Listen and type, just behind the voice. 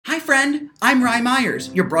friend. I'm Rye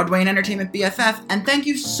Myers, your Broadway and Entertainment BFF, and thank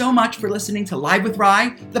you so much for listening to Live with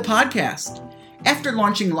Rye, the podcast. After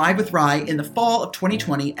launching Live with Rye in the fall of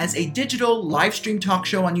 2020 as a digital live stream talk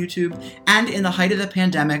show on YouTube and in the height of the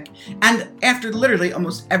pandemic, and after literally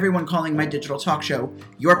almost everyone calling my digital talk show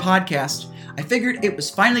your podcast, I figured it was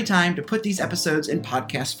finally time to put these episodes in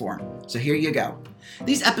podcast form. So here you go.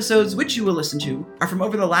 These episodes, which you will listen to, are from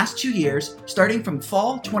over the last 2 years, starting from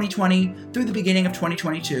fall 2020 through the beginning of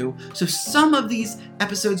 2022, so some of these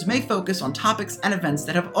episodes may focus on topics and events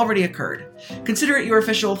that have already occurred. Consider it your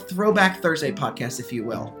official Throwback Thursday podcast, if you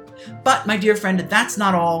will. But, my dear friend, that's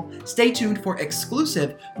not all. Stay tuned for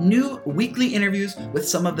exclusive new weekly interviews with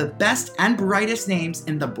some of the best and brightest names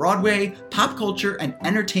in the Broadway, pop culture, and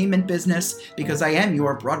entertainment business, because I am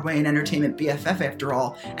your Broadway and Entertainment BFF after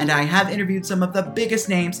all, and I have interviewed some of the biggest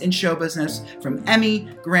names in show business, from Emmy,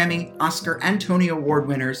 Grammy, Oscar, and Tony Award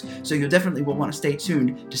winners, so you definitely will want to stay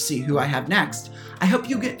tuned to see who I have next. I hope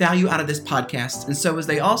you get value out of this podcast, and so as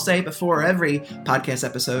they all say before every podcast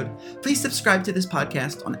episode, please subscribe to this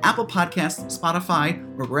podcast on Apple Podcasts, Spotify,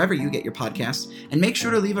 or wherever you get your podcasts, and make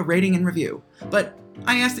sure to leave a rating and review. But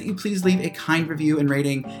I ask that you please leave a kind review and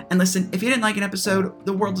rating, and listen, if you didn't like an episode,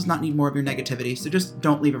 the world does not need more of your negativity, so just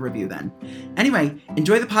don't leave a review then. Anyway,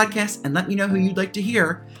 enjoy the podcast and let me know who you'd like to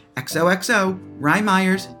hear. XOXO, Rye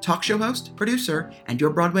Myers, talk show host, producer, and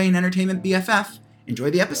your Broadway and Entertainment BFF.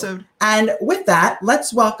 Enjoy the episode. And with that,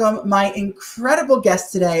 let's welcome my incredible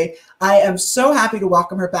guest today. I am so happy to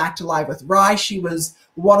welcome her back to Live with Rye. She was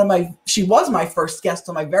my first guest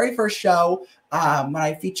on my very first show when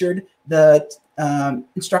I featured the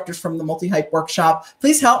instructors from the Multi-Hype Workshop.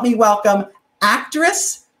 Please help me welcome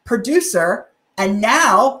actress, producer, and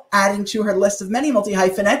now adding to her list of many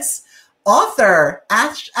multi-hyphenates, author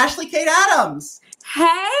Ashley Kate Adams. Hey,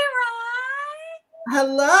 Rye.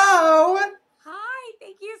 Hello. Hi.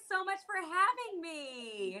 Thank you so much for having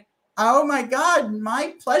me. Oh my God,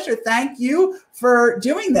 my pleasure. Thank you for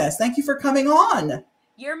doing this. Thank you for coming on.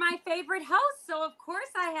 You're my favorite host, so of course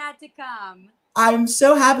I had to come. I'm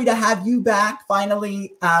so happy to have you back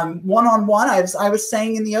finally, one-on-one. I was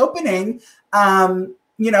saying in the opening,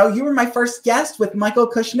 you were my first guest with Michael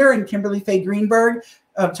Kushner and Kimberly Faye Greenberg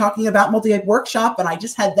talking about Multi-Hype Workshop, and I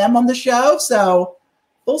just had them on the show, so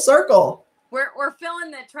full circle. We're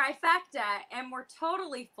filling the trifecta, and we're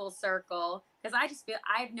totally full circle, because I just feel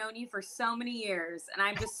I've known you for so many years, and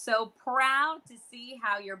I'm just so proud to see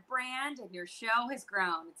how your brand and your show has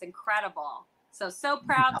grown. It's incredible. So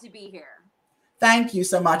proud to be here. Thank you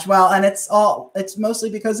so much. Well, and it's mostly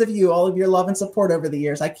because of you, all of your love and support over the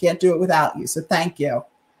years. I can't do it without you. So thank you.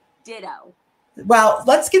 Ditto. Well,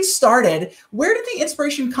 let's get started. Where did the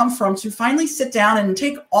inspiration come from to finally sit down and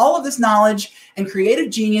take all of this knowledge and creative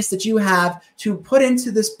genius that you have to put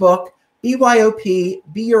into this book, BYOP,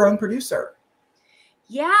 Be Your Own Producer?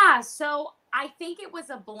 Yeah. So I think it was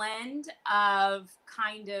a blend of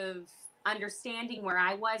kind of understanding where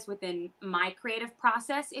I was within my creative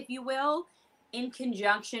process, if you will, in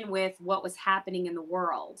conjunction with what was happening in the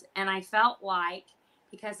world. And I felt like,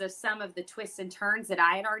 because of some of the twists and turns that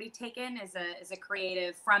I had already taken as a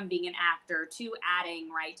creative, from being an actor to adding,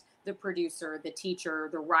 right, the producer, the teacher,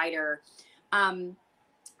 the writer,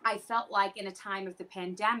 I felt like in a time of the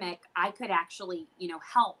pandemic, I could actually,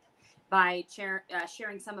 help by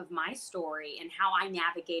sharing some of my story and how I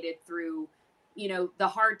navigated through, the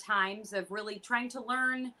hard times of really trying to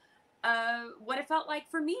learn what it felt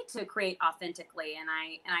like for me to create authentically. And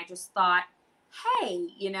I just thought, hey,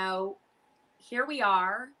 here we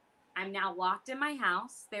are. I'm now locked in my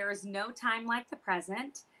house. There is no time like the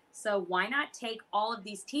present. So why not take all of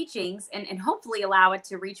these teachings and hopefully allow it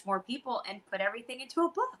to reach more people and put everything into a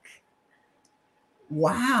book?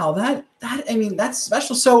 Wow, that's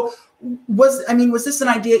special. So was this an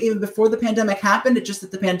idea even before the pandemic happened? It just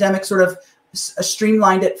that the pandemic sort of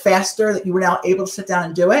streamlined it faster, that you were now able to sit down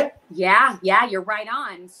and do it? Yeah, you're right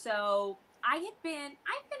on. So I've been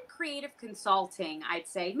creative consulting, I'd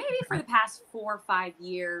say, maybe for the past 4 or 5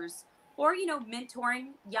 years, or, mentoring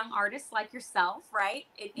young artists like yourself, right,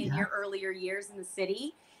 in your earlier years in the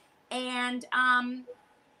city. And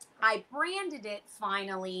I branded it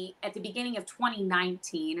finally at the beginning of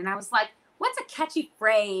 2019. And I was like, what's a catchy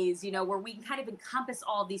phrase, where we can kind of encompass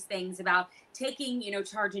all these things about taking,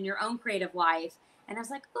 charge in your own creative life. And I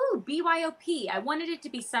was like, ooh, BYOP. I wanted it to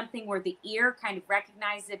be something where the ear kind of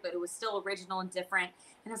recognized it, but it was still original and different.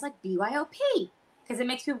 And I was like, BYOP, because it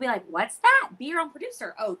makes people be like, what's that? Be your own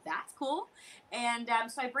producer. Oh, that's cool. And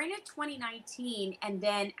so I branded 2019. And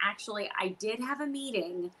then actually I did have a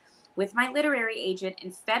meeting with my literary agent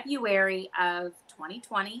in February of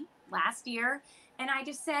 2020, last year. And I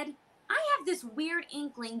just said, I have this weird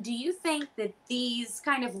inkling. Do you think that these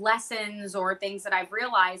kind of lessons or things that I've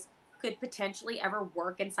realized could potentially ever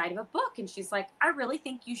work inside of a book? And she's like, I really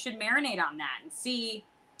think you should marinate on that and see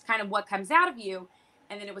kind of what comes out of you.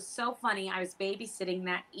 And then it was so funny. I was babysitting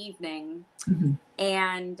that evening,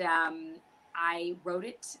 and I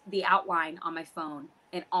wrote the outline on my phone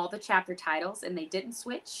and all the chapter titles, and they didn't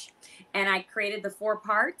switch. And I created the 4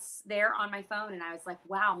 parts there on my phone, and I was like,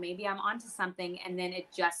 wow, maybe I'm onto something. And then it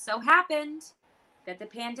just so happened that the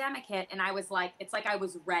pandemic hit, and I was like, it's like I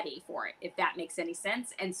was ready for it, if that makes any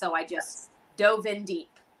sense. And so I just dove in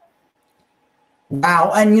deep.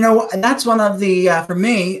 Wow. And, that's one of the, for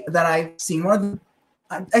me, that I've seen, one of the,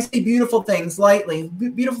 I say beautiful things lightly,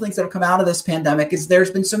 beautiful things that have come out of this pandemic is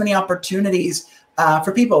there's been so many opportunities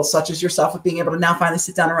for people such as yourself with being able to now finally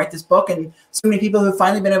sit down and write this book, and so many people who have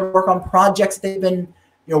finally been able to work on projects that they've been,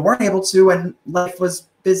 weren't able to, and life was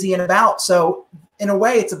busy and about. So in a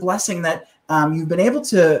way, it's a blessing that you've been able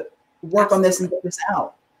to work on this and get this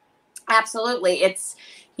out. Absolutely. It's,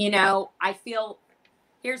 I feel,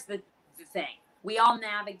 here's the thing. We all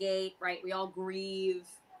navigate, right? We all grieve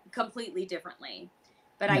completely differently.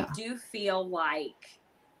 But I do feel like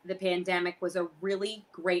the pandemic was a really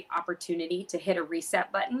great opportunity to hit a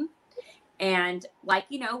reset button. And like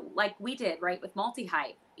we did, right, with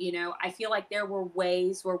Multi-Hype, I feel like there were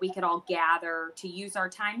ways where we could all gather to use our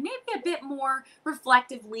time, maybe a bit more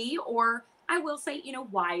reflectively, or I will say,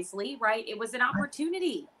 wisely, right? It was an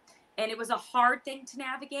opportunity, and it was a hard thing to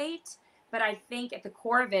navigate. But I think at the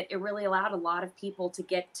core of it, it really allowed a lot of people to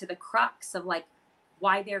get to the crux of like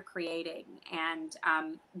why they're creating and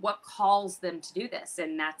what calls them to do this.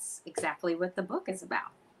 And that's exactly what the book is about.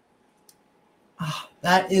 Oh,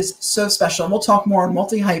 that is so special. And we'll talk more on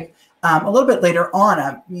Multi-Hype a little bit later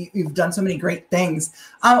on. You've done so many great things.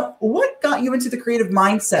 What got you into the creative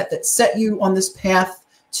mindset that set you on this path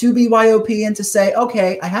to BYOP and to say,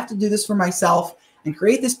 okay, I have to do this for myself and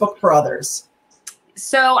create this book for others?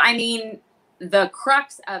 So, the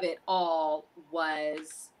crux of it all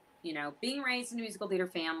was, being raised in a musical theater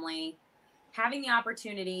family, having the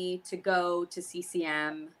opportunity to go to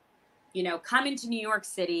CCM, come into New York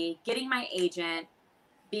City, getting my agent,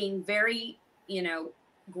 being very,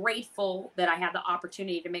 grateful that I had the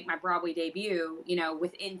opportunity to make my Broadway debut,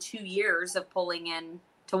 within 2 years of pulling in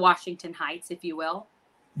to Washington Heights, if you will.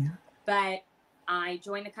 Yeah. But I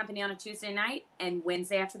joined the company on a Tuesday night, and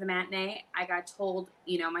Wednesday after the matinee, I got told,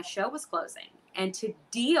 my show was closing. And to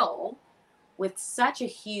deal with such a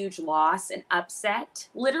huge loss and upset,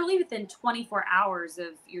 literally within 24 hours of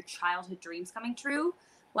your childhood dreams coming true,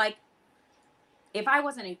 like if I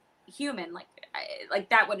wasn't a human, like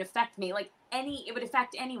that would affect me, it would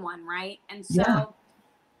affect anyone, right? And so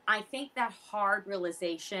I think that hard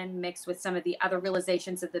realization mixed with some of the other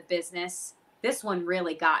realizations of the business, this one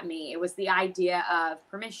really got me. It was the idea of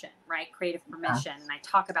permission, right? Creative permission. And I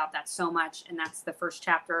talk about that so much, and that's the first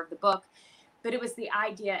chapter of the book. But it was the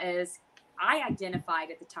idea is I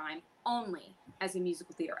identified at the time only as a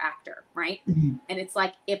musical theater actor, right? Mm-hmm. And it's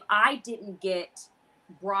like, if I didn't get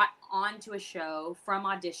brought onto a show from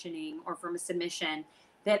auditioning or from a submission,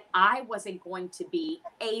 that I wasn't going to be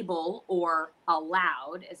able or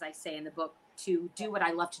allowed, as I say in the book, to do what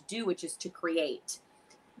I love to do, which is to create.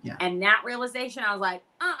 Yeah. And that realization, I was like,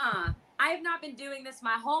 I have not been doing this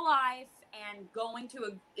my whole life and going to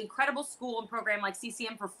an incredible school and program like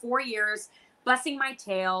CCM for 4 years, busting my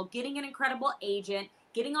tail, getting an incredible agent,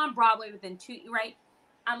 getting on Broadway within 2, right?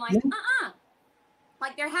 I'm like,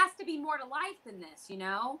 like there has to be more to life than this,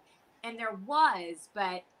 And there was,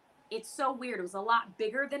 but it's so weird. It was a lot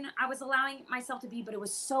bigger than I was allowing myself to be, but it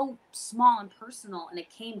was so small and personal. And it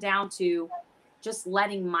came down to just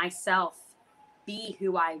letting myself be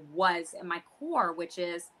who I was at my core, which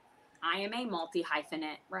is I am a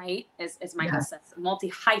multi-hyphenate, right? As Michael says,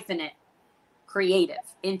 multi-hyphenate creative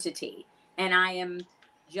entity. And I am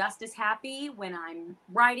just as happy when I'm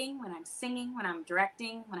writing, when I'm singing, when I'm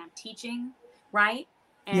directing, when I'm teaching, right?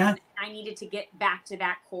 And I needed to get back to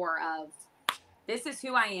that core of this is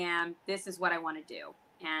who I am. This is what I want to do.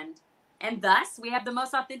 And thus we have the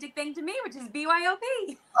most authentic thing to me, which is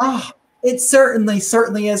BYOP. Oh, it certainly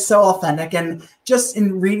is so authentic. And just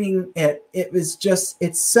in reading it,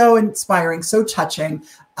 it's so inspiring, so touching.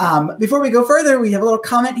 Before we go further, we have a little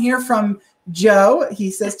comment here from Joe.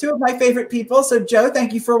 He says, 2 of my favorite people. So Joe,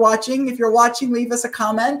 thank you for watching. If you're watching, leave us a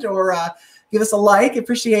comment or give us a like.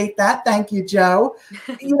 Appreciate that. Thank you, Joe.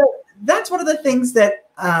 That's one of the things that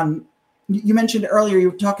you mentioned earlier.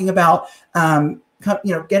 You were talking about,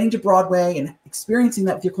 getting to Broadway and experiencing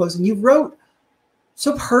that with your clothes. And you wrote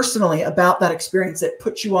so personally about that experience that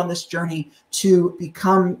put you on this journey to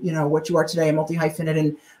become, what you are today, a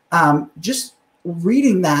multi-hyphenate. just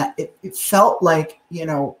reading that, it felt like,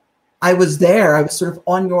 I was there. I was sort of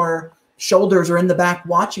on your shoulders or in the back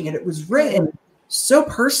watching it. It was written so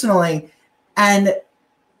personally. And,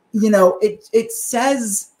 it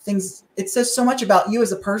says things, it says so much about you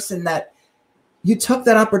as a person that you took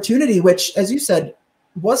that opportunity, which, as you said,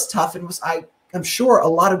 was tough and was, I'm sure, a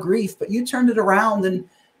lot of grief, but you turned it around and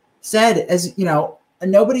said, as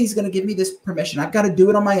nobody's going to give me this permission. I've got to do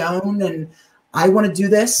it on my own, and I want to do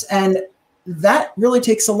this. And that really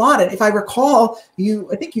takes a lot. And if I recall,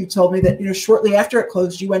 I think you told me that, shortly after it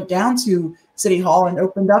closed, you went down to City Hall and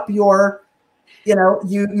opened up your,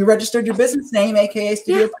 you registered your business name, AKA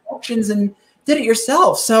Studio Productions, and did it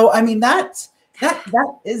yourself. So, I mean, there's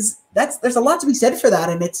a lot to be said for that.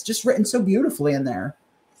 And it's just written so beautifully in there.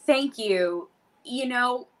 Thank you.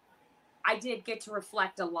 I did get to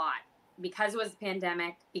reflect a lot because it was a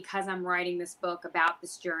pandemic, because I'm writing this book about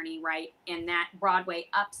this journey, right? And that Broadway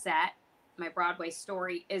upset, my Broadway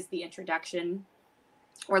story, is the introduction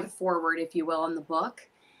or the foreword, if you will, in the book.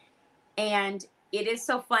 And it is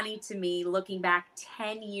so funny to me looking back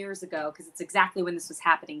 10 years ago, because it's exactly when this was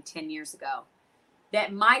happening 10 years ago,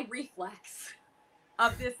 that my reflex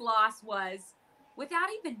of this loss was, without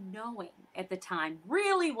even knowing at the time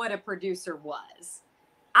really what a producer was,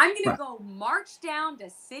 I'm going to go march down to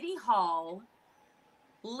City Hall,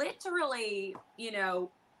 literally,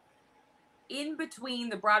 in between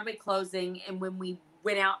the Broadway closing and when we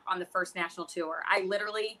went out on the first national tour. I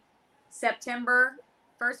literally,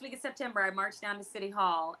 first week of September, I marched down to City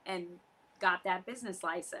Hall and got that business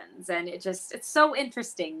license. And it's so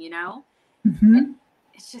interesting, Mm-hmm.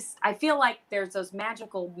 It's just, I feel like there's those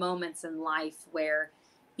magical moments in life where,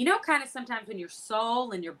 kind of sometimes when your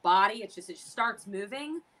soul and your body, it just starts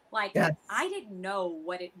moving. Like, yes. I didn't know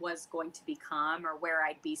what it was going to become or where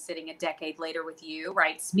I'd be sitting a decade later with you,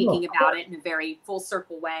 right? Speaking about it in a very full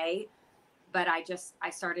circle way. But I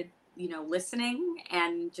started, listening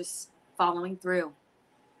and just following through.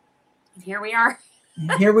 And here we are.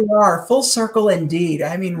 Here we are. Full circle indeed.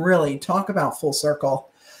 I mean, really, talk about full circle.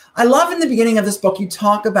 I love in the beginning of this book, you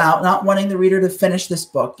talk about not wanting the reader to finish this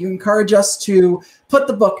book. You encourage us to put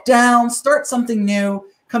the book down, start something new,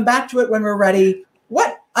 come back to it when we're ready.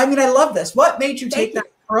 I love this. What made you take that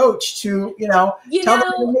approach to, tell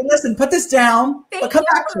them, listen, put this down, but come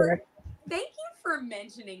back to it. Thank you for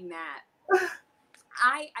mentioning that.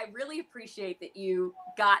 I really appreciate that you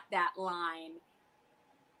got that line.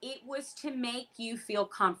 It was to make you feel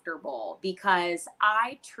comfortable, because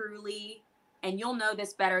I truly, and you'll know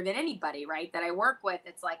this better than anybody, right, that I work with,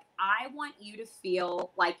 it's like, I want you to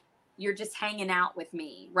feel like you're just hanging out with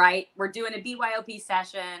me, right? We're doing a BYOP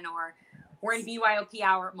session, or we're in BYOP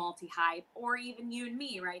hour at Multi-Hype, or even you and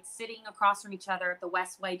me, right, sitting across from each other at the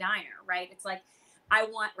Westway Diner, right? It's like, I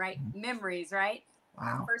want, right, memories, right?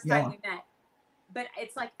 Wow. First time we met. But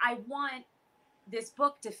it's like, I want this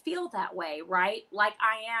book to feel that way, right? Like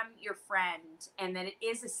I am your friend, and that it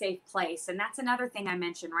is a safe place. And that's another thing I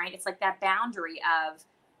mentioned, right? It's like that boundary of,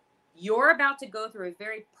 you're about to go through a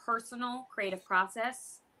very personal creative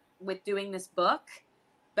process with doing this book,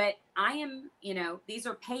 but I am, these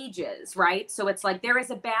are pages, right? So it's like, there is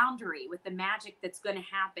a boundary with the magic that's going to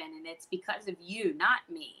happen. And it's because of you, not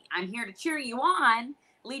me. I'm here to cheer you on,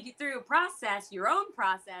 lead you through a process, your own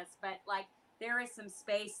process, but like, there is some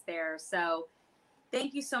space there. So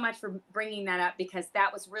thank you so much for bringing that up, because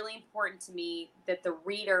that was really important to me, that the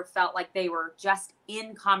reader felt like they were just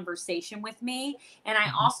in conversation with me. And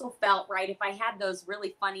I also felt, right, if I had those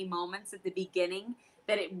really funny moments at the beginning,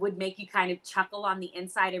 that it would make you kind of chuckle on the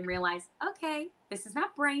inside and realize, okay, this is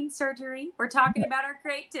not brain surgery. We're talking about our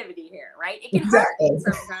creativity here, right? It can hurt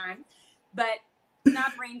sometimes, but it's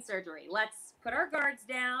not brain surgery. Let's put our guards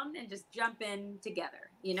down and just jump in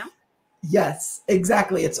together, Yes,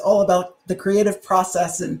 exactly. It's all about the creative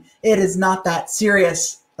process, and it is not that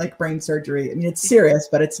serious like brain surgery. I mean, it's serious,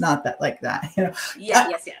 but it's not that like that.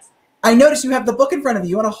 Yes. I noticed you have the book in front of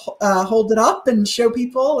you. You want to hold it up and show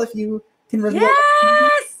people if you can reveal?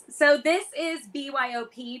 Yes. So this is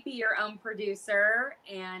BYOP, Be Your Own Producer,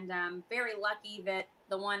 and I'm very lucky that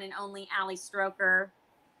the one and only Ali Stroker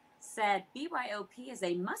said BYOP is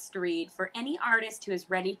a must-read for any artist who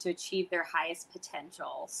is ready to achieve their highest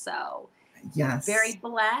potential. So, yes, very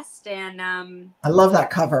blessed, and I love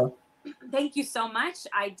that cover. Thank you so much.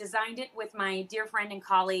 I designed it with my dear friend and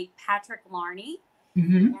colleague Patrick Larney,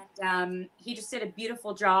 and he just did a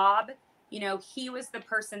beautiful job. He was the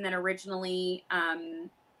person that originally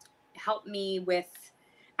helped me with.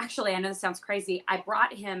 Actually, I know this sounds crazy. I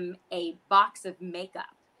brought him a box of makeup.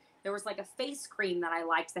 There was like a face cream that I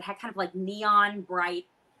liked that had kind of like neon bright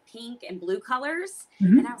pink and blue colors.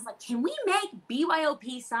 Mm-hmm. And I was like, can we make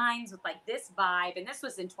BYOP signs with like this vibe? And this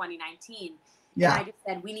was in 2019. Yeah. And I just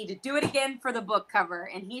said, we need to do it again for the book cover.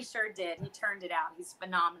 And he sure did. He turned it out. He's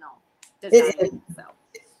phenomenal.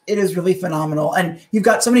 It is really phenomenal. And you've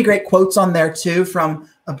got so many great quotes on there too, from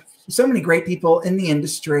so many great people in the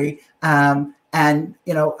industry. And,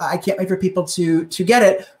 you know, I can't wait for people to get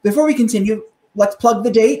it. Before we continue, let's plug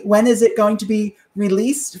the date. When is it going to be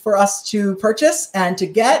released for us to purchase and to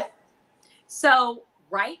get? So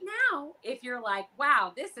right now, if you're like,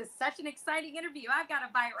 wow, this is such an exciting interview, I've got to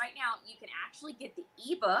buy it right now. You can actually get the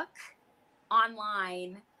ebook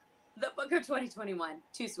online, The Book of 2021.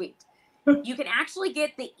 Too sweet. You can actually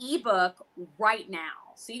get the ebook right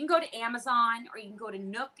now. So you can go to Amazon or you can go to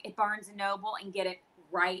Nook at Barnes & Noble and get it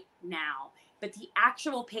right now. But the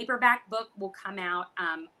actual paperback book will come out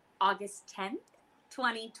August 10th,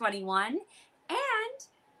 2021. And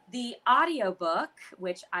the audiobook,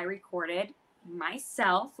 which I recorded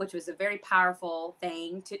myself, which was a very powerful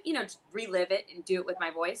thing to, you know, to relive it and do it with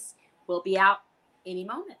my voice, will be out any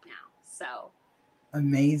moment now. So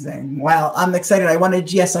amazing. Wow. I'm excited. I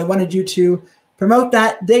wanted you to promote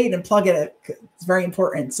that date and plug it. It's very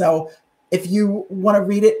important. So if you want to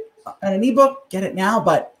read it on an ebook, get it now.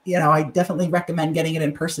 But, you know, I definitely recommend getting it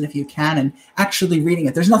in person if you can and actually reading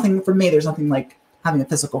it. There's nothing like having a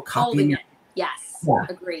physical copy. Holding it. Yes. Yeah.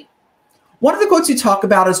 Agree. One of the quotes you talk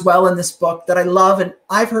about as well in this book that I love, and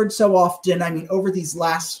I've heard so often, I mean, over these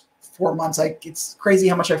last 4 months, it's crazy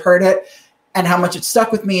how much I've heard it and how much it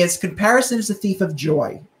stuck with me, is comparison is the thief of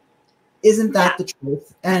joy. Isn't that the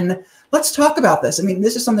truth? And let's talk about this. I mean,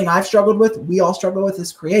 this is something I've struggled with. We all struggle with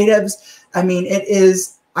as creatives. I mean, it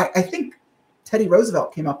is, I think Teddy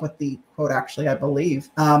Roosevelt came up with the quote, actually, I believe,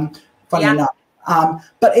 funny enough.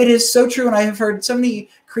 But it is so true. And I have heard so many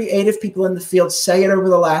creative people in the field say it over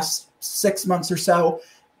the last 6 months or so.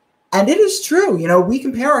 And it is true. You know, we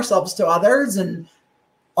compare ourselves to others, and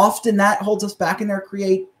often that holds us back in our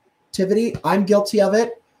creativity. I'm guilty of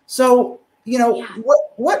it. So, you know,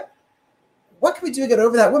 what can we do to get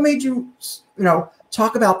over that? What made you, you know,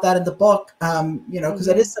 talk about that in the book? You know, because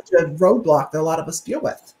that is such a roadblock that a lot of us deal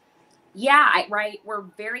with. Yeah, right. We're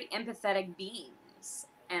very empathetic beings.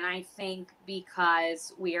 And I think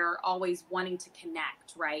because we're always wanting to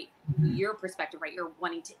connect, right? Mm-hmm. Your perspective, right? You're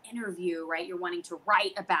wanting to interview, right? You're wanting to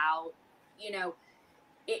write about, you know,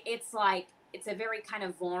 it's like, it's a very kind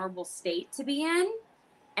of vulnerable state to be in.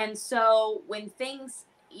 And so when things,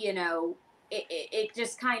 you know, it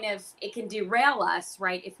just kind of, it can derail us,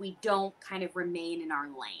 right? If we don't kind of remain in our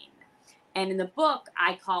lane. And in the book,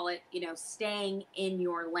 I call it, you know, staying in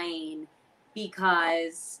your lane,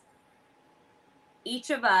 because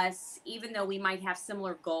each of us, even though we might have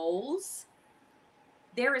similar goals,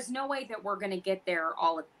 there is no way that we're going to get there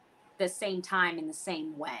all at the same time in the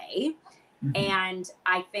same way. Mm-hmm. And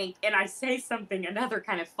I think, and I say something, another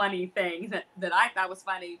kind of funny thing that I thought was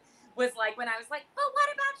funny was like, when I was like, but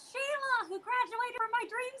what about Sheila, who graduated from my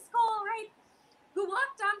dream school, right? Who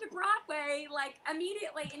walked onto Broadway, like,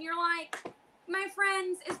 immediately. And you're like, my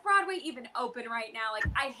friends, is Broadway even open right now? Like,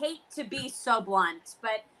 I hate to be so blunt,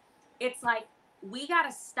 but it's like, we got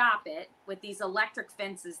to stop it with these electric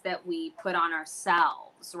fences that we put on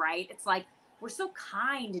ourselves, right? It's like, we're so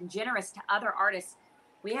kind and generous to other artists.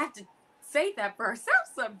 We have to say that for ourselves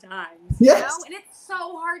sometimes, you know? And it's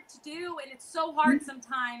so hard to do. And it's so hard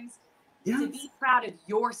sometimes to be proud of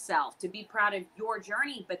yourself, to be proud of your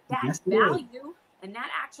journey. But that value and that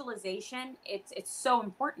actualization, it's so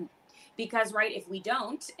important, because, right, if we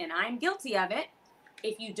don't, and I'm guilty of it,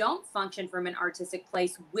 if you don't function from an artistic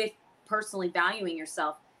place with personally valuing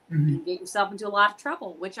yourself, you can get yourself into a lot of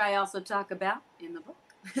trouble, which I also talk about in the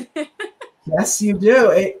book. Yes, you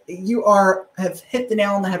do. You have hit the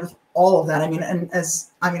nail on the head with all of that. I mean, and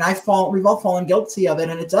we've all fallen guilty of it,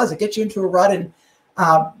 and it gets you into a rut and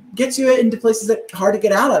gets you into places that are hard to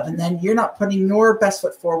get out of. And then you're not putting your best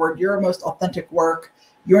foot forward, your most authentic work.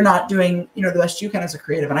 You're not doing, you know, the best you can as a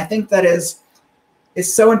creative. And I think that is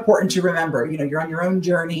so important to remember. You know, you're on your own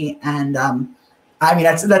journey, and I mean,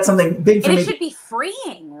 that's something big for me. It should be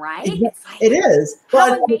freeing, right? It is.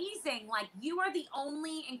 How amazing. Like, you are the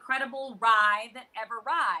only incredible ride that ever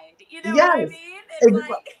ride. You know what I mean?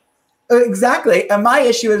 It's exactly. And my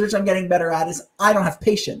issue is, which I'm getting better at, is I don't have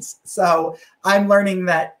patience. So I'm learning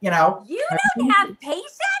that, you know. You don't have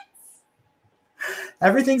patience?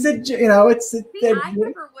 Everything's, you know, it's. See, I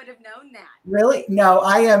never would have known that. Really? No,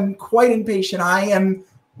 I am quite impatient. I am,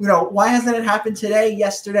 you know, why hasn't it happened today,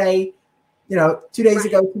 yesterday, you know, 2 days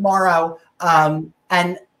ago, tomorrow?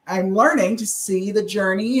 And I'm learning to see the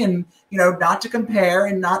journey and, you know, not to compare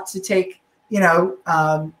and not to take,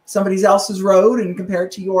 somebody else's road and compare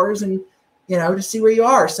it to yours, and to see where you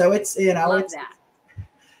are. So it's Love it's that.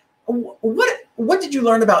 what did you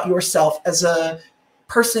learn about yourself as a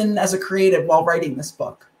person, as a creative, while writing this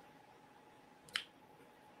book?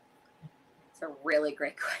 It's a really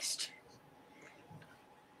great question.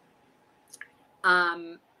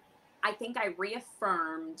 I think I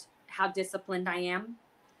reaffirmed how disciplined I am.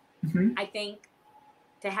 Mm-hmm. I think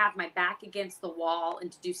to have my back against the wall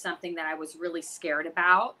and to do something that I was really scared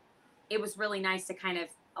about, it was really nice to kind of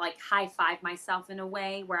like high five myself in a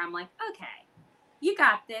way where I'm like, okay, you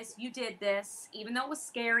got this, you did this, even though it was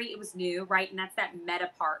scary, it was new, right? And that's that meta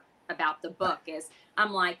part about the book is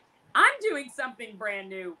I'm like, I'm doing something brand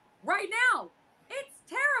new right now. It's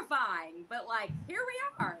terrifying, but like, here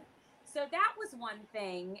we are. So that was one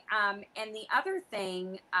thing. And the other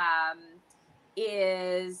thing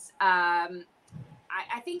is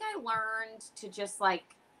I think I learned to just like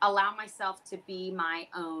allow myself to be my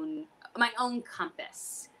own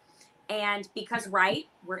compass. And because, right,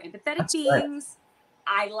 we're empathetic That's beings.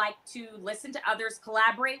 Right. I like to listen to others,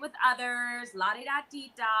 collaborate with others,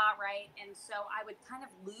 la-di-da-dee-da, right? And so I would kind of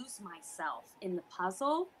lose myself in the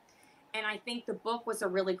puzzle. And I think the book was a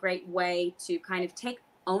really great way to kind of take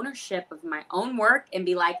ownership of my own work and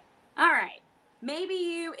be like, all right, maybe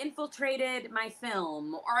you infiltrated my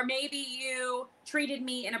film, or maybe you treated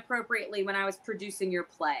me inappropriately when I was producing your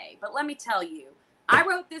play. But let me tell you, I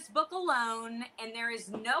wrote this book alone, and there is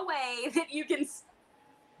no way that you can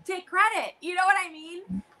take credit. You know what I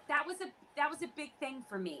mean? That was a big thing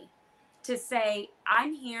for me to say,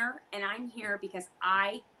 I'm here, and I'm here because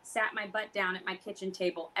I sat my butt down at my kitchen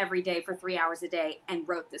table every day for 3 hours a day and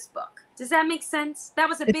wrote this book. Does that make sense? That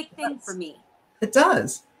was a big thing for me. It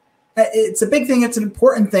does. It's a big thing. It's an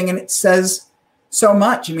important thing, and it says so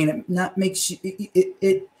much. I mean, it not makes you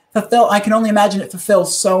it fulfill. I can only imagine it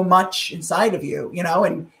fulfills so much inside of you,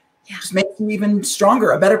 and just makes you even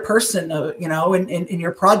stronger, a better person, in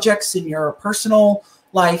your projects, in your personal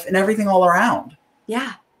life, and everything all around.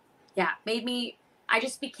 Yeah. I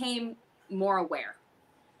just became more aware.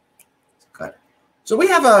 Good. So we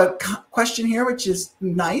have a question here, which is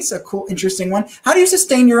nice, a cool, interesting one. How do you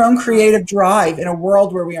sustain your own creative drive in a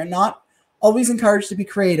world where we are not always encouraged to be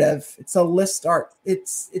creative? It's a list art.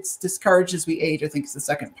 It's discouraged as we age, I think is the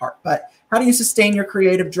second part. But how do you sustain your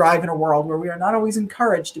creative drive in a world where we are not always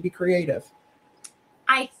encouraged to be creative?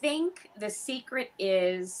 I think the secret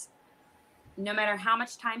is no matter how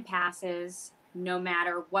much time passes, no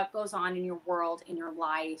matter what goes on in your world, in your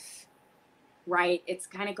life, right? It's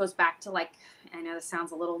kind of goes back to like, I know this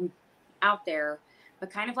sounds a little out there, but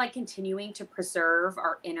kind of like continuing to preserve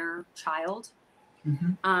our inner child.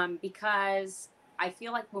 Mm-hmm. Because I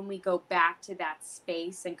feel like when we go back to that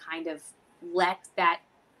space and kind of let that,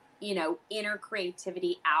 inner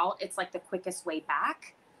creativity out, it's like the quickest way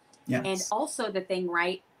back. Yes. And also the thing,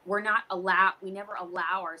 right? We never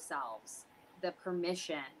allow ourselves the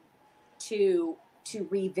permission to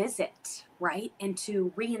revisit, right? And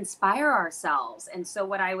to re-inspire ourselves. And so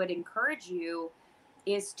what I would encourage you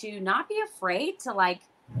is to not be afraid to like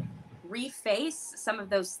reface some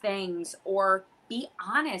of those things, or be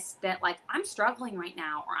honest that like I'm struggling right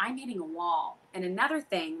now, or I'm hitting a wall. And another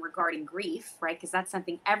thing regarding grief, right? Because that's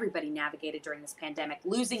something everybody navigated during this pandemic,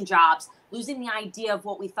 losing jobs, losing the idea of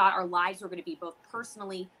what we thought our lives were going to be, both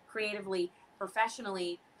personally, creatively,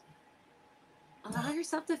 professionally. Allow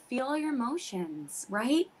yourself to feel your emotions,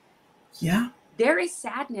 right? Yeah. There is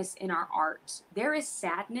sadness in our art. There is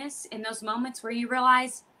sadness in those moments where you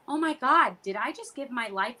realize, oh my God, did I just give my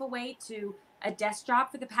life away to a desk job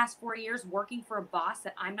for the past 4 years working for a boss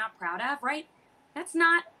that I'm not proud of, right? That's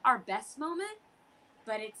not our best moment,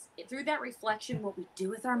 but it's through that reflection, what we do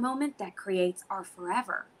with our moment, that creates our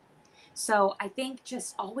forever. So I think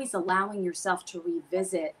just always allowing yourself to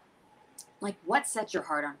revisit, like what sets your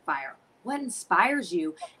heart on fire? What inspires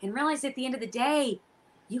you? And realize at the end of the day,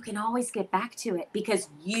 you can always get back to it because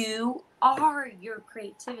you are your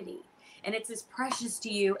creativity. And it's as precious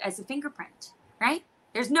to you as a fingerprint, right?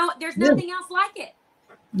 There's nothing else like it.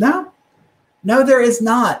 No, there is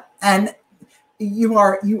not. And you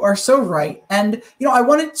are so right. And, I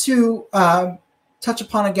wanted to touch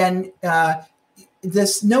upon again,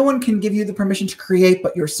 this, no one can give you the permission to create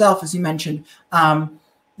but yourself, as you mentioned.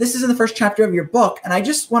 This is in the first chapter of your book. And I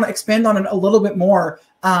just want to expand on it a little bit more.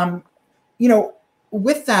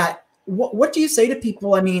 With that, what do you say to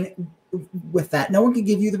people? I mean, with that, no one can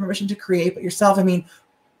give you the permission to create but yourself. I mean,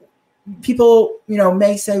 people,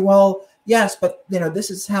 may say, well, yes, but, this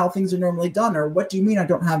is how things are normally done. Or what do you mean I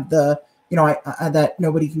don't have the, that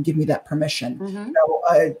nobody can give me that permission? Mm-hmm.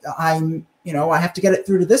 I have to get it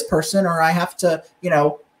through to this person, or I have to,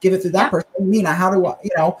 give it through that person. Nina, how do I,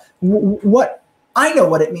 what I know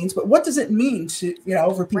what it means, but what does it mean to,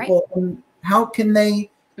 for people, and how can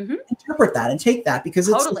they interpret that and take that? Because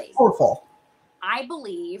it's powerful. I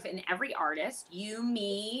believe in every artist, you,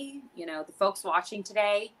 me, the folks watching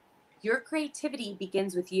today, your creativity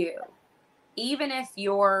begins with you. Even if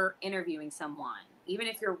you're interviewing someone, even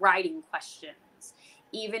if you're writing questions,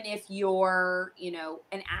 even if you're,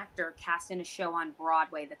 an actor cast in a show on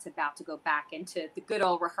Broadway that's about to go back into the good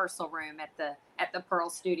old rehearsal room at the Pearl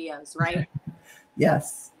Studios, right?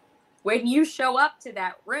 Yes. When you show up to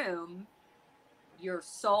that room, your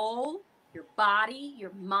soul, your body,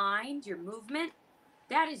 your mind, your movement,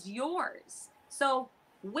 that is yours. So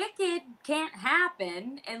Wicked can't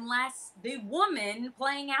happen unless the woman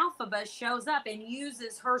playing Elphaba shows up and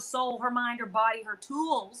uses her soul, her mind, her body, her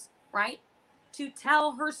tools, right, to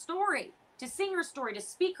tell her story, to sing her story, to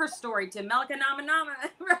speak her story, to Melika Nama Nama,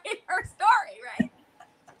 right, her story, right?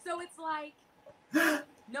 So it's like,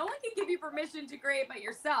 no one can give you permission to create but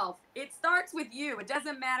yourself. It starts with you. It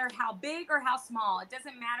doesn't matter how big or how small. It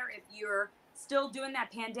doesn't matter if you're still doing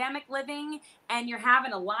that pandemic living and you're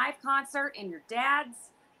having a live concert in your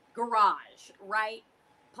dad's garage, right?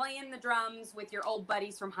 Playing the drums with your old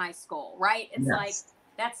buddies from high school, right? It's like,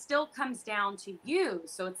 that still comes down to you.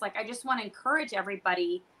 So it's like, I just want to encourage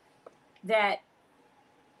everybody that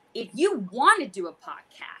if you want to do a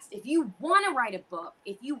podcast, if you want to write a book,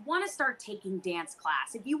 if you want to start taking dance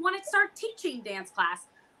class, if you want to start teaching dance class,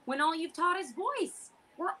 when all you've taught is voice,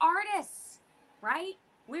 we're artists, right?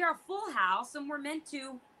 We are Full House, and we're meant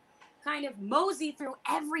to kind of mosey through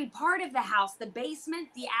every part of the house, the basement,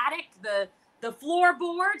 the attic, the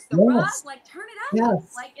floorboards, the rug, like turn it up.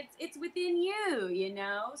 Like it's within you,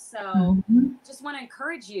 So just want to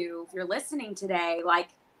encourage you, if you're listening today, like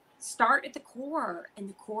start at the core, and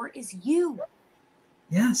the core is you.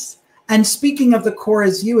 Yes. And speaking of the core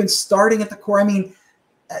is you and starting at the core, I mean,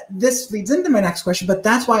 this leads into my next question, but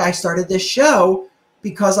that's why I started this show,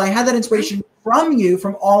 because I had that inspiration from you,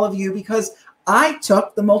 from all of you, because I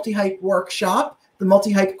took the Multi-Hype workshop, the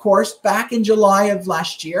Multi-Hype course back in July of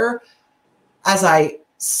last year. As I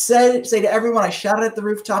say to everyone, I shouted at the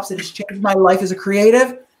rooftops, it has changed my life as a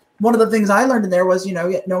creative. One of the things I learned in there was,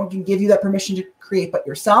 no one can give you that permission to create but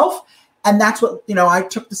yourself. And that's what, I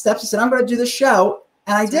took the steps and said, I'm going to do this show.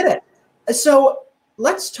 And I did it. So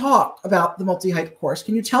let's talk about the Multi-Hype course.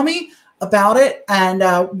 Can you tell me about it and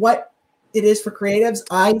what it is for creatives?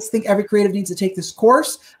 I think every creative needs to take this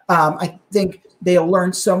course. I think they'll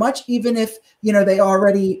learn so much, even if, they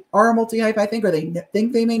already are a Multi-Hype, I think, or they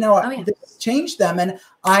think they may know this changed them. And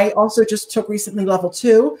I also just took recently level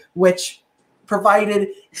 2, which provided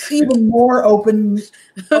even more opened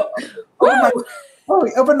my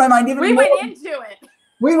mind even more. We went into it.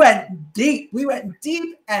 We went deep. We went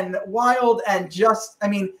deep and wild and just,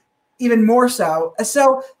 even more so.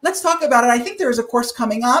 So let's talk about it. I think there's a course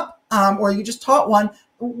coming up, or you just taught one.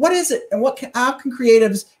 What is it, and how can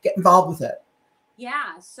creatives get involved with it?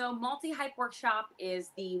 Yeah, so Multi-Hype Workshop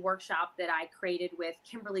is the workshop that I created with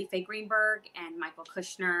Kimberly Faye Greenberg and Michael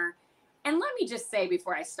Kushner. And let me just say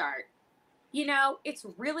before I start, it's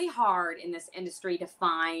really hard in this industry to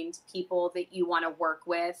find people that you want to work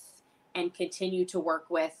with and continue to work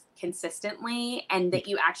with consistently, and that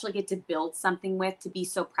you actually get to build something with, to be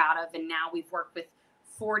so proud of. And now we've worked with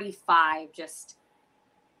 45 just,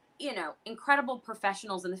 incredible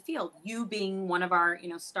professionals in the field, you being one of our,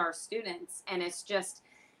 star students. And it's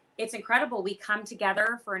incredible. We come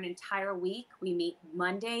together for an entire week. We meet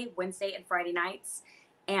Monday, Wednesday, and Friday nights,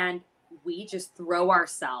 and we just throw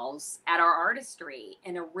ourselves at our artistry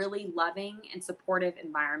in a really loving and supportive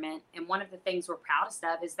environment. And one of the things we're proudest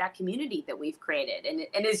of is that community that we've created. And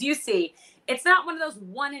as you see, it's not one of those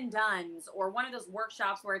one and dones or one of those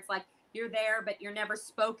workshops where it's like you're there, but you're never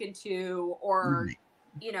spoken to, or,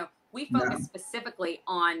 we focus specifically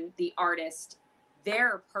on the artist,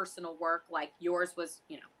 their personal work, like yours was,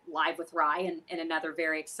 Live with Rye, and another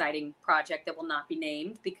very exciting project that will not be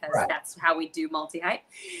named, because that's how we do Multi-Hype.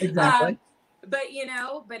 Exactly. But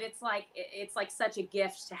it's like such a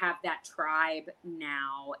gift to have that tribe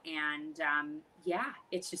now. And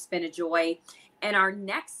it's just been a joy. And our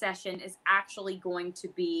next session is actually going to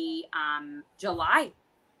be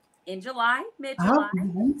mid-July. Oh,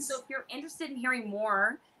 nice. So if you're interested in hearing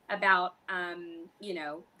more about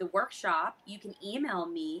the workshop, you can email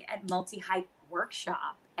me at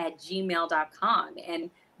multihypeworkshop@gmail.com,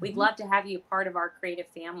 and we'd love to have you a part of our creative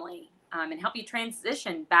family, and help you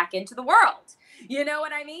transition back into the world. You know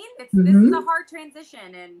what I mean? This is a hard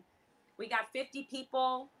transition, and we got 50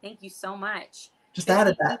 people. Thank you so much. Just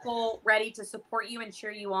added that. People ready to support you and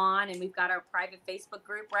cheer you on. And we've got our private Facebook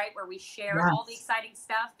group, right, where we share all the exciting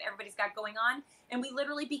stuff everybody's got going on. And we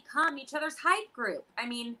literally become each other's hype group. I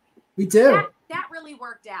mean, we do. That really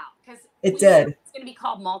worked out because it did. It's going to be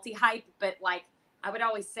called multi-hype, but like I would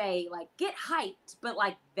always say, like, get hyped, but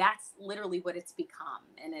like that's literally what it's become.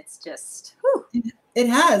 And it's just, whew. It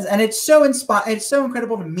has. And it's so it's so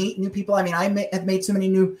incredible to meet new people. I mean, have made so many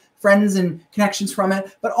new friends and connections from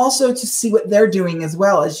it, but also to see what they're doing as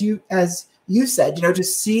well. As you said, to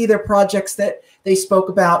see their projects that they spoke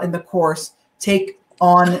about in the course take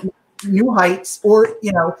on new heights or,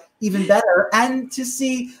 even better. And to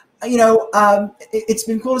see, it's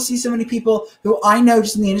been cool to see so many people who I know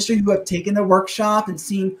just in the industry who have taken the workshop and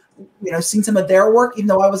seen some of their work, even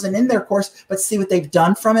though I wasn't in their course, but see what they've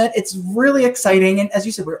done from it. It's really exciting. And as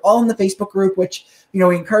you said, we're all in the Facebook group, which,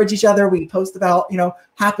 we encourage each other. We post about,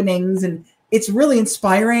 happenings, and it's really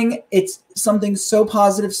inspiring. It's something so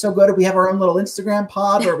positive, so good. We have our own little Instagram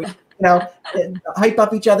pod where we, hype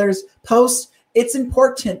up each other's posts. It's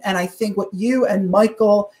important. And I think what you and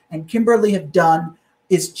Michael and Kimberly have done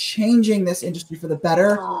is changing this industry for the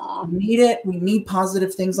better. Aww. We need it. We need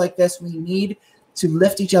positive things like this. We need to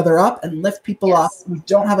lift each other up and lift people up. We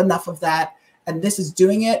don't have enough of that. And this is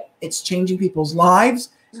doing it. It's changing people's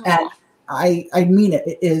lives. Aww. And I mean it.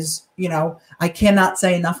 It is, I cannot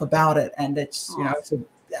say enough about it. And it's,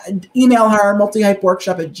 email her,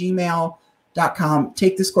 multihypeworkshop@gmail.com.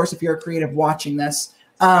 Take this course if you're a creative watching this.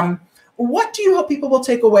 What do you hope people will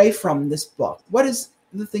take away from this book? What is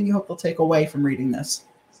the thing you hope they'll take away from reading this?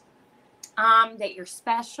 That you're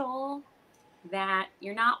special, that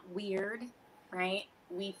you're not weird, right?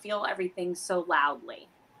 We feel everything so loudly.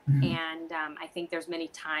 Mm-hmm. And I think there's many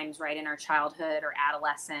times, right, in our childhood or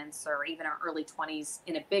adolescence or even our early 20s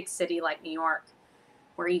in a big city like New York,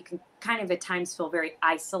 where you can kind of at times feel very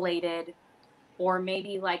isolated, or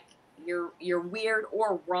maybe like you're weird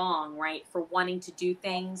or wrong, right, for wanting to do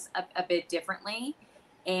things a bit differently.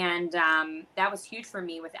 And that was huge for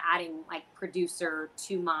me with adding like producer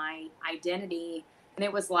to my identity. And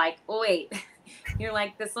it was like, oh, wait, you're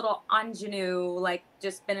like this little ingenue, like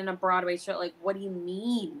just been in a Broadway show. Like, what do you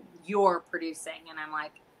mean you're producing? And I'm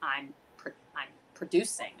like, I'm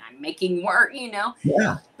producing, I'm making work,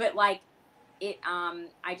 Yeah. But like it,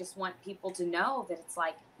 I just want people to know that it's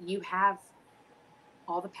like, you have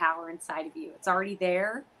all the power inside of you. It's already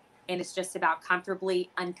there. And it's just about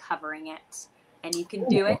comfortably uncovering it. And you can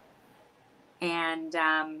do it, and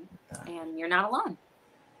you're not alone.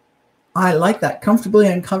 I like that. Comfortably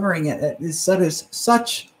uncovering it. That is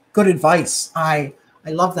such good advice. I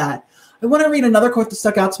love that. I want to read another quote that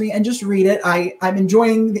stuck out to me and just read it. I'm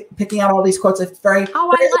enjoying picking out all these quotes. It's very.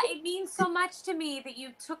 It means so much to me that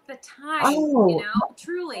you took the time.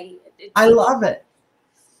 Truly. I love it.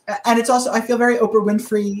 And it's also, I feel very Oprah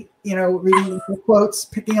Winfrey, reading the quotes,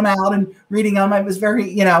 picking them out and reading them. I was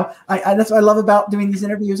very, that's what I love about doing these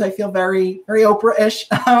interviews. I feel very, very Oprah-ish.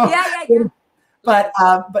 Yeah. But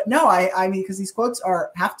no, I mean, because these quotes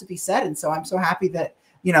have to be said. And so I'm so happy that,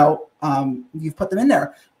 you've put them in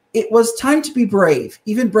there. It was time to be brave,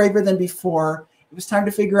 even braver than before. It was time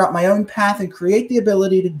to figure out my own path and create the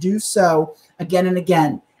ability to do so again and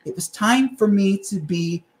again. It was time for me to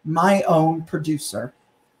be my own producer.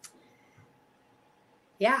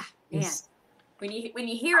 Yeah, man. When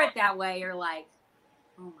you hear it that way, you're like,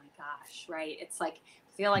 oh my gosh, right? It's like,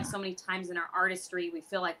 I feel like so many times in our artistry, we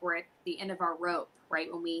feel like we're at the end of our rope, right?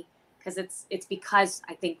 Because it's because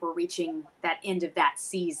I think we're reaching that end of that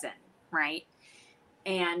season, right?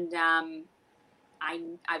 And I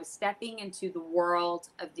was stepping into the world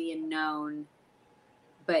of the unknown,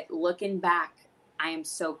 but looking back, I am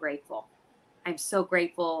so grateful. I'm so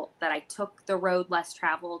grateful that I took the road less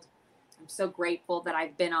traveled. I'm so grateful that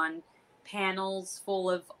I've been on panels full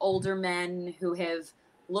of older men who have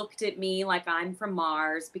looked at me like I'm from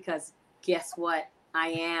Mars, because guess what? I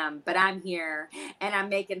am, but I'm here and I'm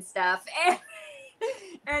making stuff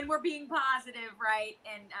and we're being positive, right?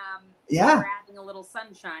 And we're adding a little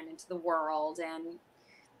sunshine into the world. And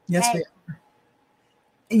yes, we are.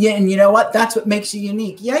 Yeah, and you know what? That's what makes you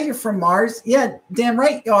unique. Yeah, you're from Mars. Yeah, damn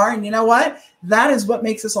right you are. And you know what? That is what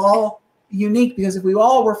makes us all unique, because if we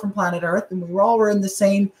all were from planet Earth and we all were in the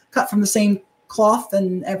same, cut from the same cloth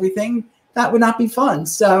and everything, that would not be fun.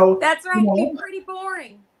 So that's right. It'd be pretty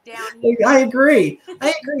boring down here. I agree.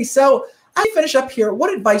 So I finish up here.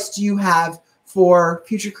 What advice do you have for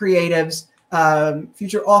future creatives,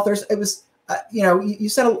 future authors? It was, you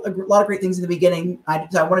said a lot of great things in the beginning. I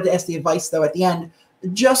wanted to ask the advice though at the end,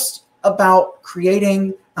 just about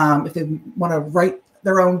creating, if they want to write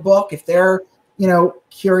their own book, if they're,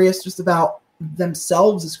 curious just about,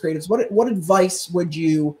 themselves as creatives, what advice would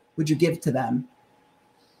you give to them?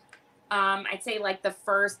 I'd say like the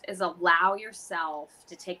first is allow yourself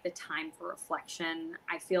to take the time for reflection.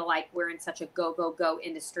 I feel like we're in such a go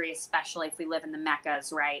industry, especially if we live in the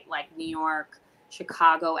Meccas, right? Like New York,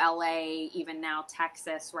 Chicago, LA, even now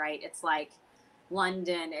Texas, right? It's like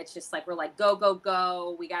London. It's just like, we're like,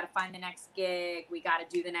 go. We got to find the next gig. We got to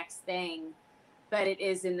do the next thing. But it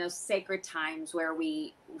is in those sacred times where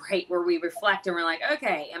we reflect and we're like,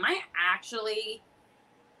 okay, am I actually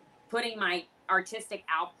putting my artistic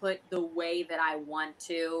output the way that I want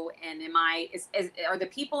to? And are the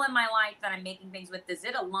people in my life that I'm making things with, does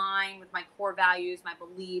it align with my core values, my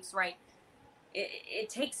beliefs, right? It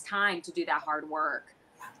takes time to do that hard work.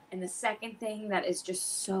 And the second thing that is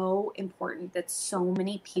just so important that so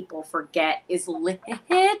many people forget is literally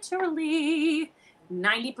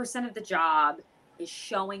 90% of the job is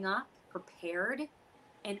showing up prepared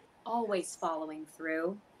and always following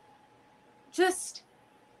through. Just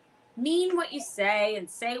mean what you say and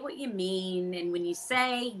say what you mean. And when you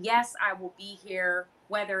say, yes, I will be here,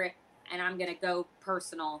 and I'm going to go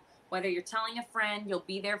personal, whether you're telling a friend you'll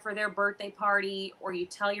be there for their birthday party, or you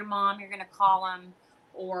tell your mom you're going to call them,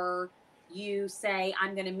 or you say,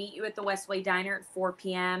 I'm going to meet you at the Westway Diner at 4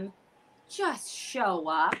 p.m. Just show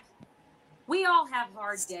up. We all have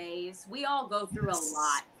hard days. We all go through a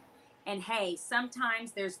lot. And hey,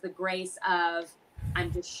 sometimes there's the grace of,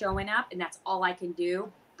 I'm just showing up and that's all I can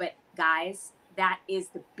do. But guys, that is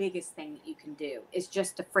the biggest thing that you can do, is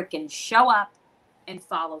just to freaking show up and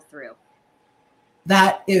follow through.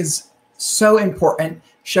 That is so important.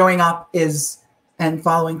 Showing up and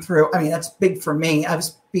following through. I mean, that's big for me. I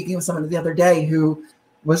was speaking with someone the other day he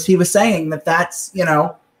was saying that's,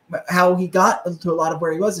 how he got to a lot of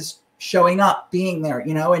where he was, is showing up, being there,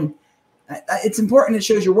 and it's important. It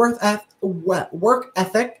shows your work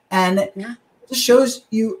ethic, and it just shows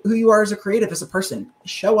you who you are as a creative, as a person.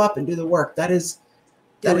 Show up and do the work. Just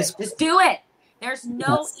do it. There's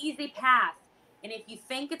no easy path. And if you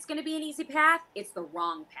think it's going to be an easy path, it's the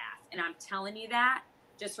wrong path. And I'm telling you that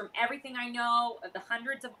just from everything I know of the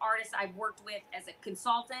hundreds of artists I've worked with as a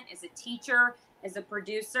consultant, as a teacher, as a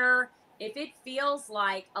producer. If it feels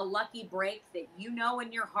like a lucky break that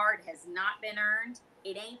in your heart has not been earned,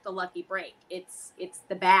 it ain't the lucky break. It's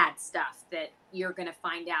the bad stuff that you're going to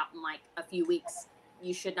find out in like a few weeks.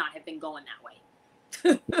 You should not have been going that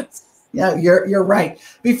way. Yeah, you're right.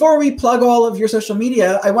 Before we plug all of your social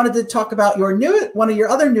media, I wanted to talk about one of your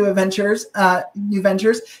other new ventures,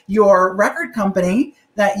 your record company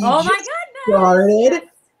that you started.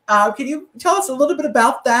 Can you tell us a little bit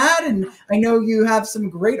about that? And I know you have some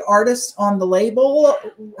great artists on the label.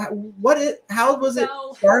 How was it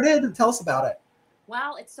started? Tell us about it.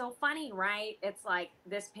 Well, it's so funny, right? It's like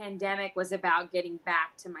this pandemic was about getting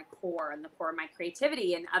back to my core and the core of my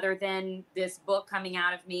creativity. And other than this book coming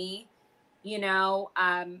out of me,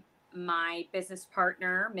 my business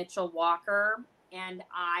partner, Mitchell Walker, and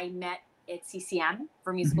I met at CCM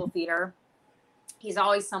for musical theater. He's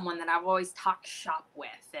always someone that I've always talked shop with,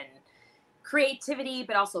 and creativity,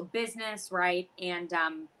 but also business, right? And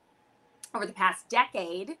over the past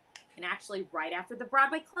decade, and actually right after the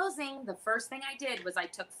Broadway closing, the first thing I did was I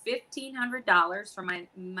took $1,500 from my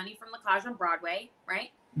money from Lacage on Broadway, right?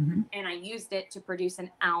 Mm-hmm. And I used it to produce an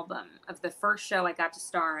album of the first show I got to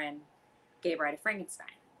star in, Gay Bride of Frankenstein,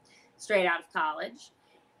 straight out of college.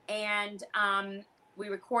 And we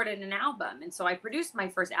recorded an album. And so I produced my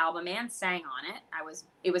first album and sang on it.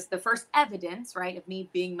 It was the first evidence, right, of me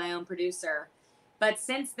being my own producer. But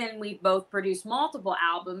since then, we've both produced multiple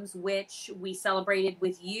albums, which we celebrated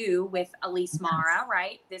with Elise Mara,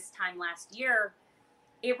 right? This time last year.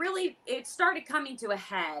 It started coming to a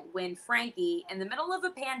head when Frankie, in the middle of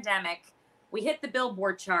a pandemic, we hit the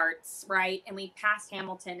Billboard charts, right? And we passed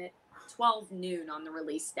Hamilton at 12 noon on the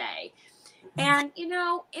release day. And,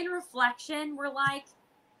 in reflection, we're like,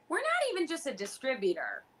 we're not even just a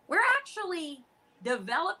distributor. We're actually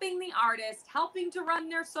developing the artist, helping to run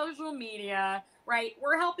their social media, right?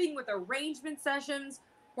 We're helping with arrangement sessions.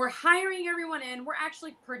 We're hiring everyone in. We're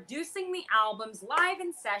actually producing the albums live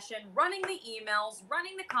in session, running the emails,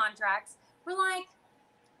 running the contracts. We're like,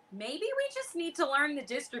 maybe we just need to learn the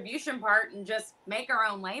distribution part and just make our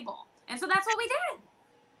own label. And so that's what we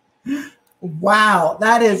did. Wow,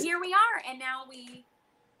 that is. And here we are. And now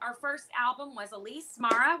our first album was Elise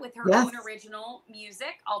Mara with her own original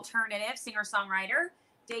music, alternative singer-songwriter.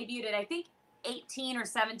 Debuted at, I think, 18 or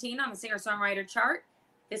 17 on the singer-songwriter chart.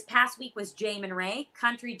 This past week was Jamin Ray,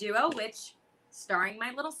 country duo, which starring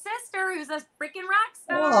my little sister, who's a freaking rock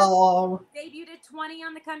star. Oh. Debuted at 20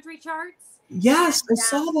 on the country charts. Yes, I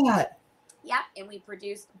saw that. Yep, and we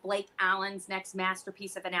produced Blake Allen's next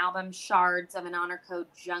masterpiece of an album, Shards of an Honor Code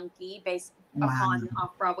Junkie, based upon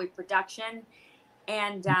off-Broadway production.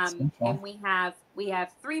 And we have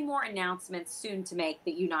 3 more announcements soon to make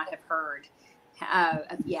that you not have heard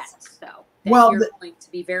of yet. So you're going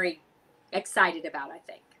to be very excited about, I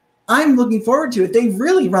think. I'm looking forward to it. They've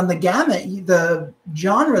really run the gamut, the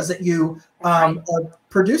genres that you are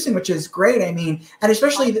producing, which is great. I mean, and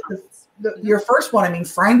especially your first one, I mean,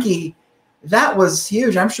 Frankie, that was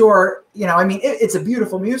huge. I'm sure, I mean, it's a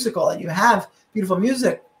beautiful musical and you have beautiful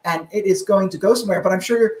music and it is going to go somewhere, but I'm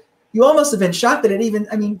sure you all must have been shocked that it even,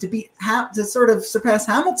 I mean, to sort of surpass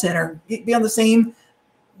Hamilton or be on the same,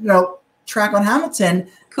 track on Hamilton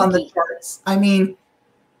on the charts. I mean,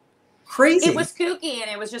 crazy. It was kooky, and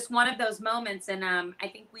it was just one of those moments. And I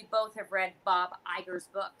think we both have read Bob Iger's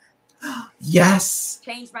book. Yes.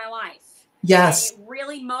 Changed my life. Yes. And it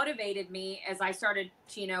really motivated me as I started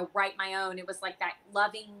to, write my own. It was like that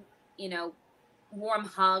loving, warm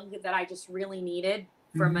hug that I just really needed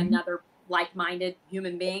from another like-minded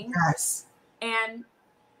human being. Yes. And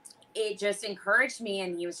it just encouraged me.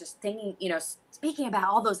 And he was just thinking, speaking about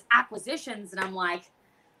all those acquisitions. And I'm like,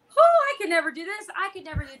 I could never do this. I could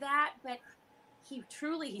never do that. But he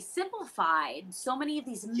simplified so many of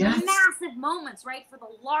these massive moments, right? For the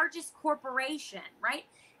largest corporation, right?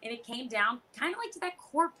 And it came down kind of like to that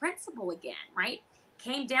core principle again, right?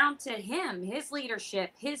 Came down to him, his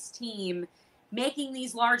leadership, his team, making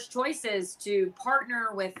these large choices to partner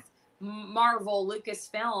with Marvel,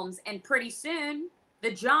 Lucasfilms, and pretty soon the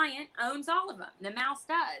giant owns all of them. The mouse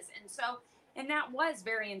does. And that was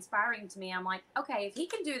very inspiring to me. I'm like, okay, if he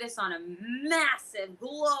can do this on a massive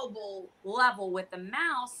global level with the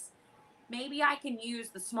mouse, maybe I can use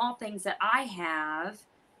the small things that I have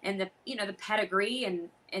and the pedigree and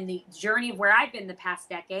the journey of where I've been the past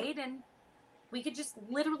decade. And we could just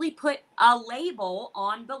literally put a label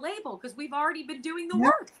on the label because we've already been doing the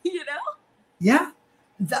work, Yeah.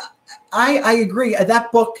 I agree.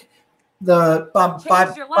 That book, the Bob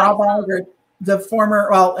Iger, the former,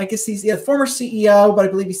 well, I guess he's the former CEO, but I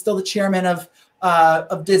believe he's still the chairman of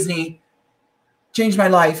Disney, changed my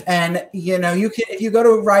life. And, you can, if you go to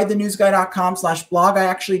ridethenewsguy.com/blog, I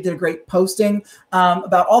actually did a great posting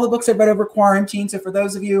about all the books I've read over quarantine. So for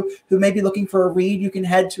those of you who may be looking for a read, you can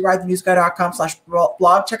head to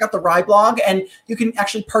ridethenewsguy.com/blog, check out the Ride blog, and you can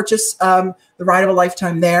actually purchase The Ride of a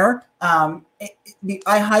Lifetime there. I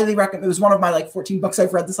highly recommend. It was one of my 14 books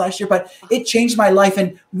I've read this last year, but it changed my life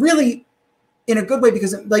and really in a good way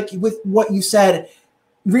because with what you said,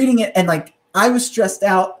 reading it and I was stressed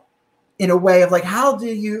out in a way of how do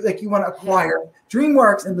you you want to acquire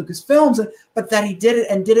DreamWorks and Lucasfilms, but that he did it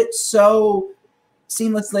and did it so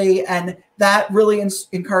seamlessly, and that really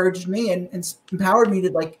encouraged me and empowered me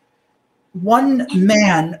to one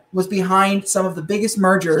man was behind some of the biggest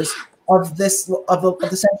mergers of the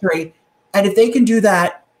century, and if they can do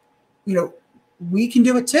that, we can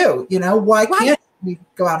do it too. Why can't we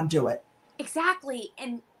go out and do it? Exactly.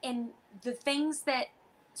 And the things that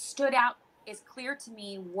stood out as clear to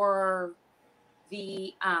me were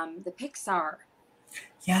the Pixar.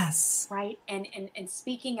 Yes. Right. And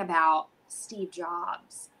speaking about Steve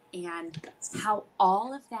Jobs and how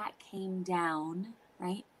all of that came down,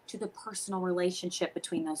 right, to the personal relationship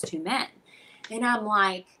between those two men. And I'm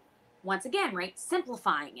like, once again, right,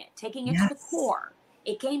 simplifying it, taking it to the core.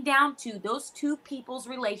 It came down to those two people's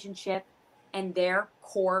relationship and their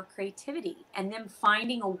core creativity and them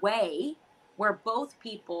finding a way where both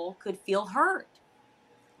people could feel heard,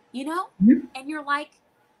 and you're like,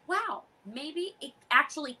 wow, maybe it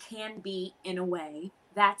actually can be in a way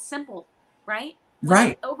that simple, right?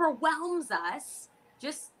 Right. It overwhelms us.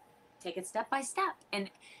 Just take it step by step.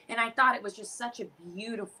 And I thought it was just such a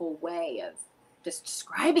beautiful way of just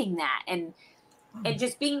describing that and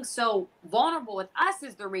just being so vulnerable with us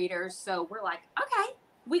as the readers. So we're like, okay,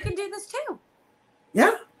 we can do this too.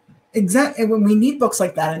 Yeah, exactly. And when we need books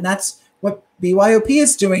like that, and that's what BYOP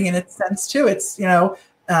is doing in its sense too. It's,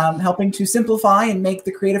 helping to simplify and make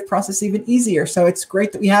the creative process even easier. So it's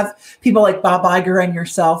great that we have people like Bob Iger and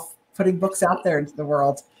yourself putting books out there into the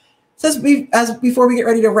world. So before we get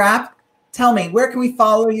ready to wrap, tell me, where can we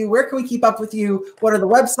follow you? Where can we keep up with you? What are the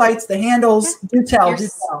websites, the handles? Do tell.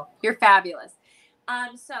 You're fabulous.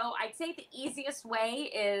 So I'd say the easiest way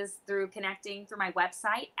is through connecting through my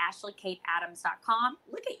website, ashleykateadams.com.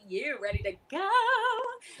 Look at you, ready to go.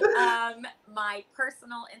 My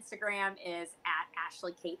personal Instagram is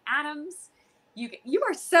 @AshleyKateAdams. You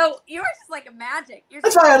are just like a magic.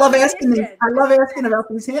 That's why I love asking these. I love asking about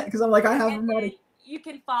these because I'm like, I have them ready. You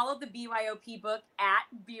can follow the BYOP book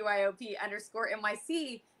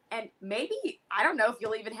 @BYOP_NYC. And maybe, I don't know if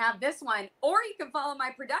you'll even have this one, or you can follow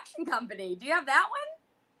my production company. Do you have that one?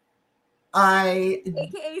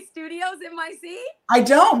 AKA Studios NYC? I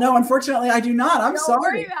don't. No, unfortunately, I do not. I'm sorry.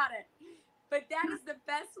 Don't worry about it. But that is the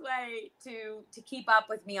best way to keep up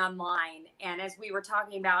with me online. And as we were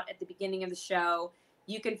talking about at the beginning of the show,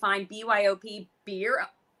 you can find BYOP, Be Your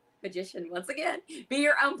Magician, once again, Be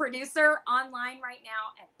Your Own Producer online right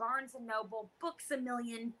now at Barnes & Noble, Books A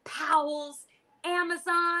Million, Powell's,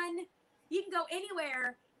 Amazon. You can go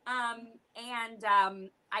anywhere. I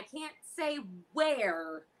can't say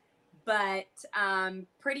where, but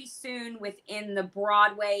pretty soon within the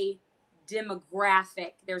Broadway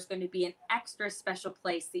demographic, there's going to be an extra special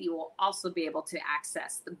place that you will also be able to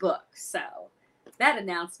access the book. So that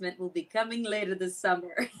announcement will be coming later this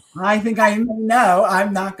summer. I think I may know.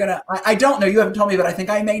 I'm not gonna. I don't know. You haven't told me, but I think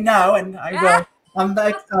I may know, and I will. I'm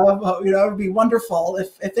like, it would be wonderful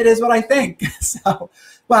if it is what I think. So,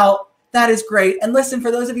 well, that is great. And listen,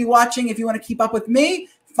 for those of you watching, if you want to keep up with me,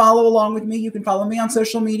 follow along with me. You can follow me on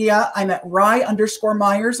social media. I'm at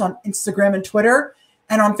Rye_Myers on Instagram and Twitter.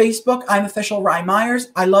 And on Facebook, I'm official Rye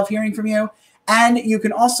Myers. I love hearing from you. And you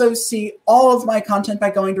can also see all of my content by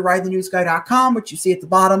going to RyeTheNewsGuy.com, which you see at the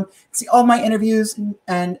bottom. See all my interviews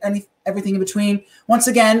and everything in between. Once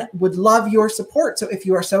again, would love your support. So if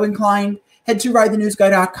you are so inclined, head to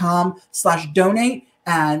RyeTheNewsGuy.com/donate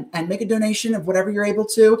and make a donation of whatever you're able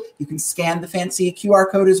to. You can scan the fancy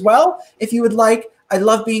QR code as well if you would like. I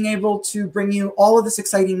love being able to bring you all of this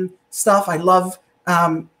exciting stuff. I love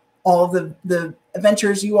all of the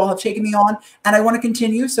adventures you all have taken me on, and I want to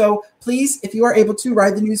continue. So please, if you are able to,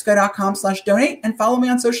 RyeTheNewsGuy.com/donate and follow me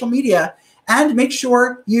on social media, and make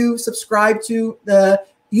sure you subscribe to the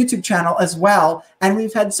YouTube channel as well. And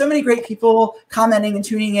we've had so many great people commenting and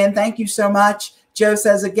tuning in. Thank you so much. Joe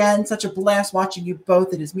says, again, such a blast watching you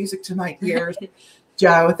both. It is music to my ears.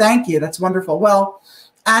 Joe, thank you. That's wonderful. Well,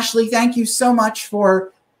 Ashley, thank you so much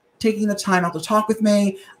for taking the time out to talk with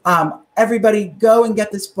me. Everybody go and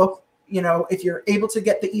get this book. You know, if you're able to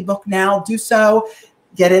get the ebook now, do so.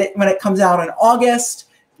 Get it when it comes out in August.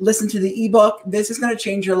 Listen to the ebook. This is going to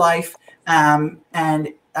change your life. And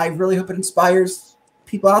I really hope it inspires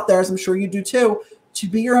people out there, as I'm sure you do too, to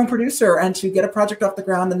be your own producer and to get a project off the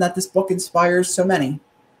ground, and that this book inspires so many.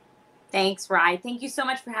 Thanks, Rye. Thank you so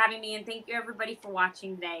much for having me, and thank you everybody for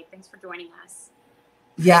watching today. Thanks for joining us.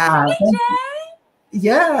 Yeah. Hey,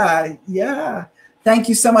 Jay. Yeah. Thank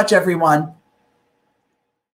you so much, everyone.